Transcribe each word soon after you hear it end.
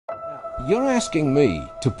You're asking me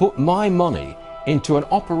to put my money into an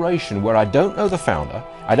operation where I don't know the founder,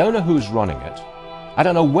 I don't know who's running it, I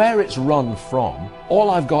don't know where it's run from,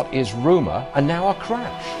 all I've got is rumor and now a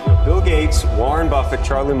crash. Bill Gates, Warren Buffett,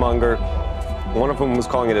 Charlie Munger, one of them was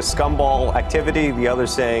calling it a scumball activity, the other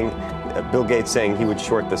saying, Bill Gates saying he would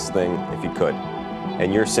short this thing if he could.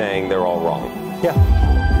 And you're saying they're all wrong. Yeah.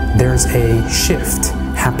 There's a shift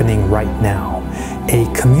happening right now. A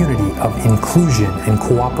community of inclusion and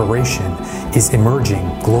cooperation is emerging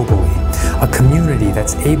globally. A community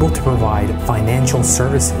that's able to provide financial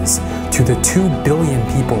services to the 2 billion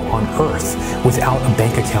people on Earth without a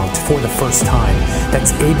bank account for the first time.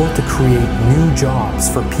 That's able to create new jobs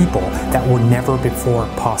for people that were never before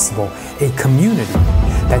possible. A community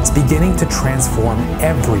that's beginning to transform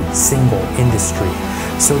every single industry.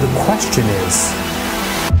 So the question is,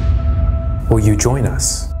 will you join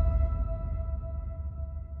us?